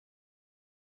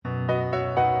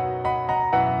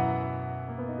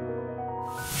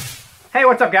Hey,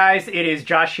 what's up guys? It is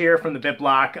Josh here from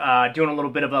TheBitBlock, doing a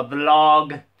little bit of a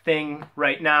vlog thing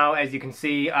right now, as you can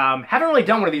see. Haven't really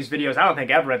done one of these videos, I don't think,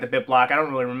 ever at TheBitBlock. I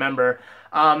don't really remember.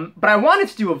 But I wanted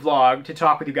to do a vlog to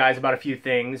talk with you guys about a few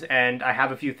things, and I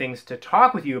have a few things to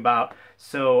talk with you about,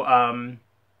 so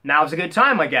now's a good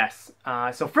time, I guess.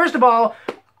 So first of all,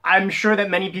 I'm sure that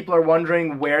many people are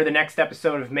wondering where the next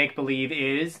episode of Make Believe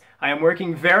is. I am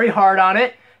working very hard on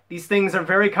it. These things are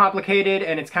very complicated,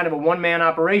 and it's kind of a one-man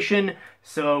operation,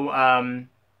 so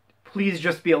please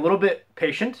just be a little bit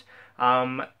patient.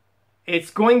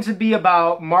 It's going to be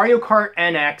about Mario Kart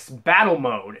NX Battle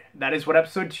Mode. That is what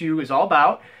Episode 2 is all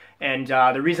about, and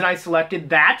the reason I selected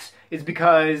that is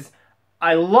because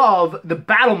I love the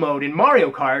Battle Mode in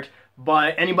Mario Kart,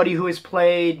 but anybody who has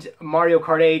played Mario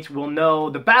Kart 8 will know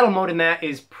the Battle Mode in that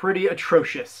is pretty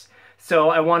atrocious.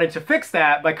 So I wanted to fix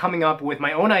that by coming up with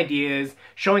my own ideas,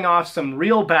 showing off some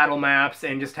real battle maps,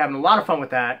 and just having a lot of fun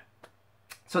with that.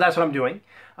 So that's what I'm doing,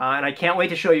 and I can't wait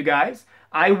to show you guys.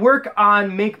 I work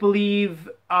on Make Believe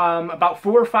about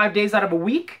 4 or 5 days out of a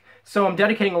week, so I'm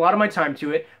dedicating a lot of my time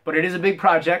to it, but it is a big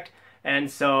project, and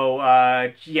so,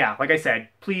 yeah, like I said,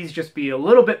 please just be a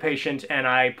little bit patient, and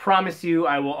I promise you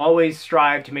I will always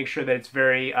strive to make sure that it's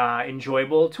very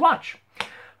enjoyable to watch.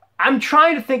 I'm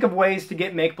trying to think of ways to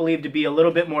get Make Believe to be a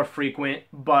little bit more frequent,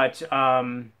 but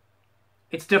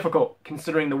it's difficult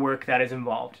considering the work that is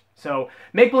involved. So,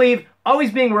 Make Believe,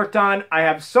 always being worked on. I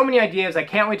have so many ideas. I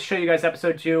can't wait to show you guys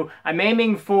episode 2. I'm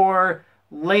aiming for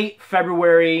late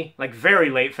February, like very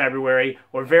late February,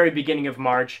 or very beginning of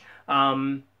March.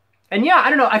 And yeah, I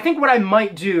don't know. I think what I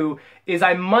might do is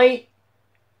I might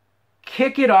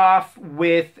kick it off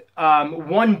with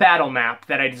one battle map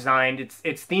that I designed.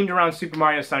 It's themed around Super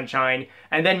Mario Sunshine,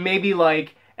 and then maybe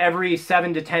like every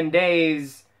 7 to 10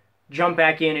 days jump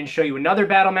back in and show you another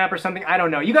battle map or something. I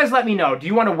don't know. You guys let me know. Do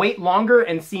you want to wait longer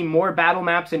and see more battle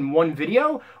maps in one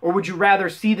video, or would you rather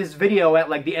see this video at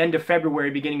like the end of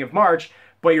February, beginning of March,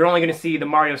 but you're only going to see the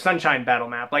Mario Sunshine battle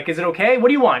map? Like, is it okay? What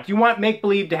do you want? Do you want Make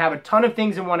Believe to have a ton of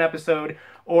things in one episode,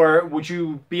 or would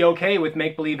you be okay with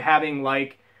Make Believe having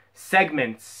like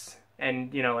segments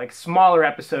and, you know, like smaller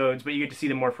episodes, but you get to see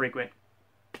them more frequent?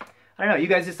 I don't know. You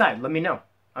guys decide. Let me know.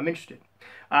 I'm interested.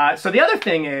 So the other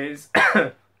thing is,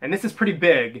 and this is pretty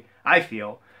big, I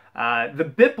feel,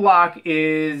 TheBitBlock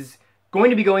is going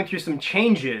to be going through some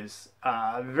changes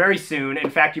very soon.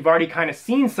 In fact, you've already kind of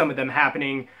seen some of them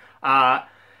happening.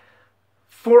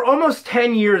 For almost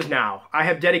 10 years now, I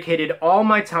have dedicated all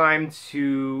my time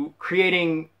to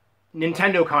creating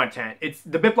Nintendo content.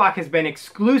 TheBitBlock has been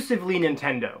exclusively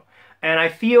Nintendo, and I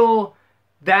feel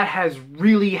that has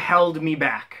really held me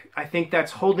back. I think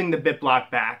that's holding TheBitBlock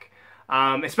back,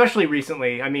 especially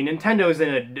recently. I mean, Nintendo's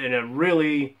in a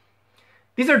really...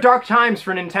 These are dark times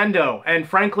for Nintendo, and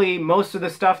frankly, most of the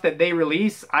stuff that they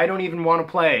release, I don't even want to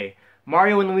play.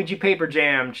 Mario and Luigi Paper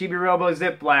Jam, Chibi Robo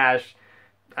Ziplash,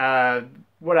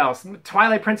 what else?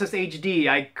 Twilight Princess HD,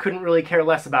 I couldn't really care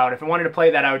less about. If I wanted to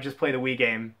play that, I would just play the Wii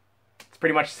game.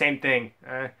 Pretty much the same thing.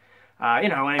 You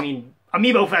know, I mean,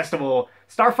 Amiibo Festival,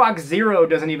 Star Fox Zero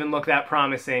doesn't even look that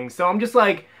promising. So I'm just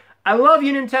like, I love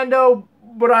you, Nintendo,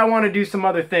 but I want to do some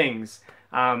other things.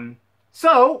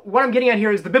 So what I'm getting at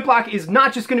here is TheBitBlock is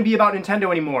not just going to be about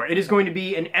Nintendo anymore. It is going to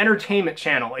be an entertainment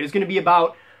channel. It is going to be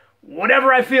about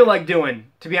whatever I feel like doing,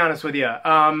 to be honest with you.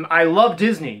 I love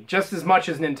Disney just as much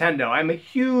as Nintendo. I'm a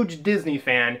huge Disney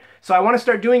fan, so I want to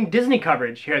start doing Disney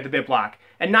coverage here at TheBitBlock.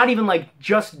 And not even like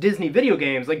just Disney video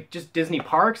games, like just Disney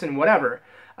parks and whatever.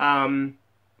 You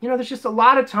know, there's just a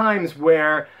lot of times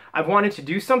where I've wanted to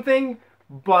do something,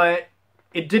 but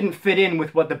it didn't fit in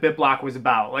with what TheBitBlock was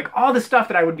about. Like all the stuff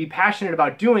that I would be passionate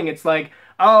about doing, it's like,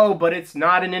 oh, but it's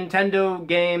not a Nintendo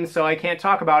game, so I can't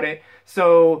talk about it.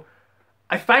 So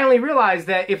I finally realized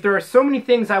that if there are so many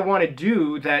things I want to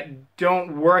do that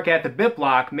don't work at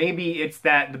TheBitBlock, maybe it's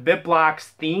that TheBitBlock's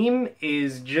theme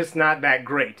is just not that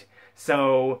great.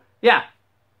 So, yeah,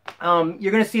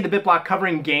 you're going to see TheBitBlock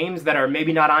covering games that are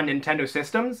maybe not on Nintendo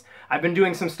systems. I've been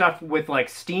doing some stuff with, like,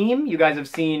 Steam. You guys have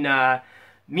seen,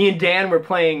 me and Dan were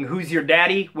playing Who's Your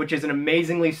Daddy, which is an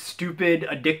amazingly stupid,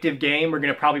 addictive game. We're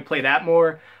going to probably play that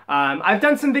more. I've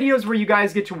done some videos where you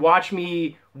guys get to watch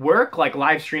me work, like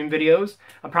live stream videos.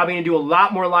 I'm probably going to do a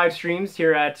lot more live streams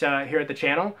here at the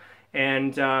channel.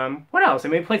 And what else? I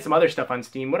mean, we played some other stuff on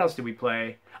Steam. What else did we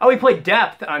play? Oh, we played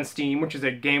Depth on Steam, which is a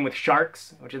game with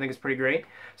sharks, which I think is pretty great.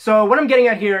 So what I'm getting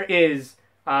at here is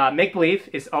Make Believe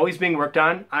is always being worked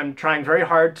on. I'm trying very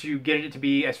hard to get it to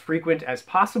be as frequent as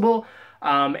possible.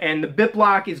 And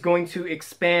TheBitBlock is going to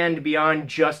expand beyond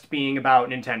just being about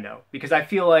Nintendo. Because I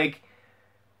feel like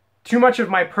too much of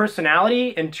my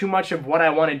personality and too much of what I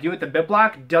want to do at the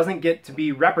BitBlock doesn't get to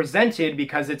be represented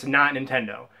because it's not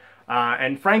Nintendo.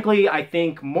 And frankly, I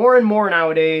think more and more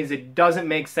nowadays, it doesn't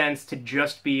make sense to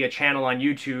just be a channel on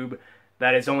YouTube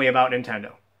that is only about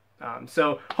Nintendo.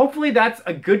 So hopefully that's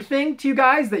a good thing to you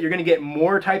guys, that you're going to get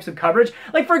more types of coverage.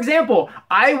 Like, for example,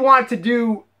 I want to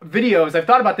do videos, I've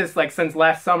thought about this like since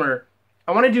last summer.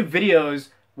 I want to do videos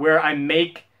where I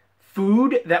make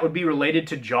food that would be related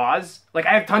to Jaws. Like,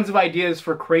 I have tons of ideas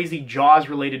for crazy Jaws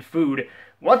related food.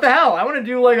 What the hell? I want to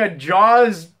do like a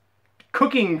Jaws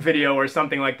cooking video or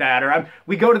something like that. Or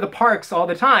we go to the parks all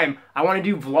the time. I want to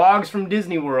do vlogs from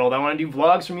Disney World. I want to do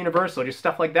vlogs from Universal, just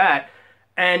stuff like that.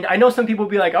 And I know some people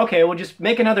will be like, okay, well, just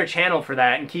make another channel for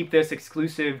that and keep this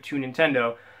exclusive to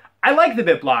Nintendo. I like the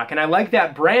BitBlock and I like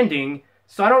that branding,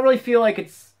 so I don't really feel like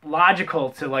it's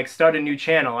logical to like start a new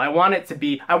channel. I want the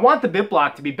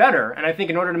BitBlock to be better, and I think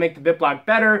in order to make the BitBlock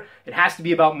better, it has to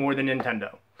be about more than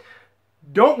Nintendo.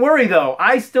 Don't worry though,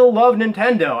 I still love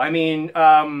Nintendo. I mean,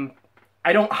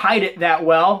 I don't hide it that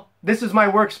well. This is my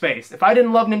workspace. If I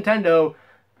didn't love Nintendo,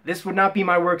 this would not be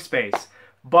my workspace.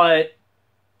 But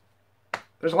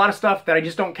there's a lot of stuff that I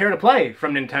just don't care to play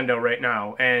from Nintendo right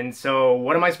now. And so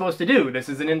what am I supposed to do? This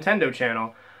is a Nintendo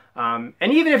channel. And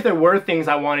even if there were things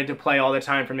I wanted to play all the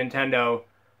time from Nintendo,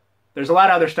 there's a lot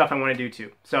of other stuff I want to do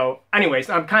too. So anyways,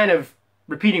 I'm kind of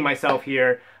repeating myself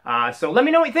here. So let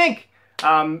me know what you think.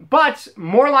 But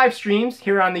more live streams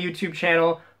here on the YouTube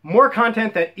channel, more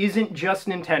content that isn't just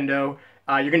Nintendo.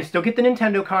 You're going to still get the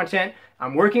Nintendo content.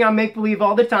 I'm working on Make Believe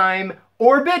all the time.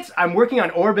 Orbit, I'm working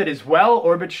on Orbit as well.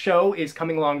 Orbit's show is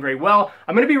coming along very well.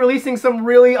 I'm going to be releasing some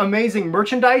really amazing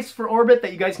merchandise for Orbit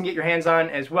that you guys can get your hands on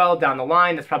as well down the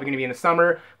line. That's probably going to be in the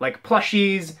summer, like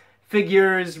plushies,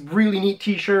 figures, really neat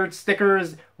t-shirts,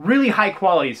 stickers, really high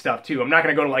quality stuff too. I'm not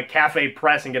going to go to like Cafe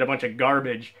Press and get a bunch of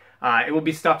garbage. It will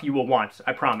be stuff you will want,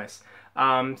 I promise.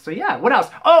 So yeah, what else?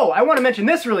 Oh, I want to mention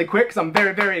this really quick because I'm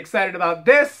very, very excited about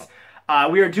this.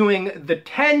 We are doing the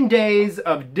 10 days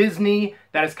of Disney.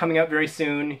 That is coming up very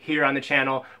soon here on the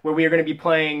channel, where we are going to be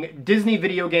playing Disney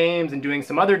video games and doing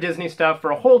some other Disney stuff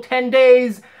for a whole 10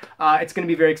 days. It's going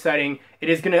to be very exciting. It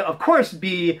is going to, of course,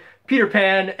 be Peter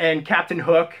Pan and Captain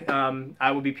Hook.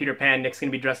 I will be Peter Pan. Nick's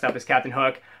going to be dressed up as Captain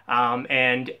Hook.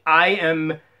 And I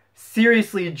am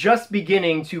seriously just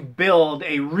beginning to build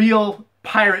a real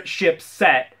pirate ship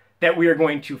set that we are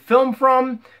going to film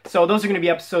from. So those are going to be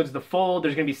episodes of The Fold.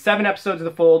 There's going to be 7 episodes of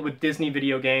The Fold with Disney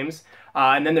video games.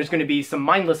 And then there's going to be some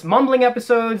mindless mumbling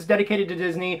episodes dedicated to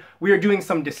Disney. We are doing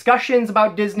some discussions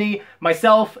about Disney.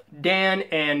 Myself, Dan,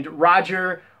 and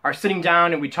Roger are sitting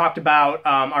down and we talked about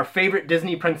our favorite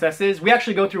Disney princesses. We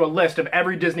actually go through a list of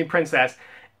every Disney princess,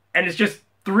 and it's just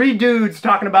 3 dudes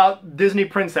talking about Disney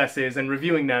princesses and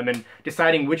reviewing them and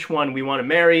deciding which one we want to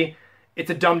marry.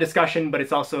 It's a dumb discussion, but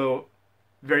it's also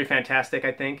very fantastic,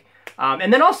 I think.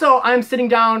 And then also, I'm sitting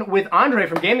down with Andre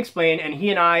from Game Explain, and he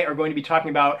and I are going to be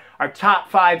talking about our top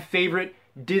 5 favorite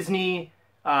Disney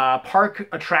park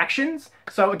attractions.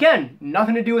 So again,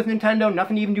 nothing to do with Nintendo,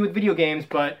 nothing to even do with video games,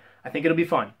 but I think it'll be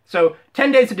fun. So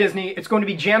 10 days of Disney. It's going to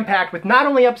be jam-packed with not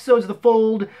only episodes of The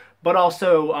Fold, but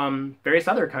also various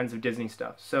other kinds of Disney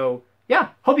stuff. So yeah,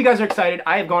 hope you guys are excited.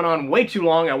 I have gone on way too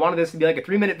long. I wanted this to be like a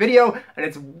 3-minute video, and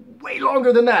it's way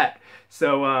longer than that.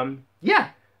 So yeah,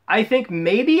 I think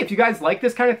maybe if you guys like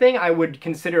this kind of thing, I would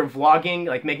consider vlogging,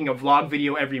 like making a vlog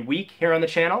video every week here on the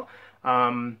channel.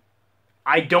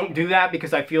 I don't do that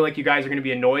because I feel like you guys are going to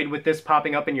be annoyed with this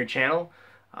popping up in your channel.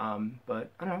 But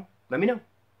I don't know. Let me know.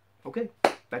 Okay,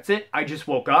 that's it. I just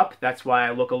woke up. That's why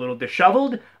I look a little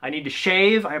disheveled. I need to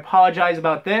shave. I apologize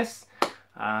about this.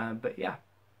 But yeah,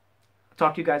 I'll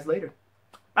talk to you guys later.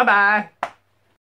 Bye-bye.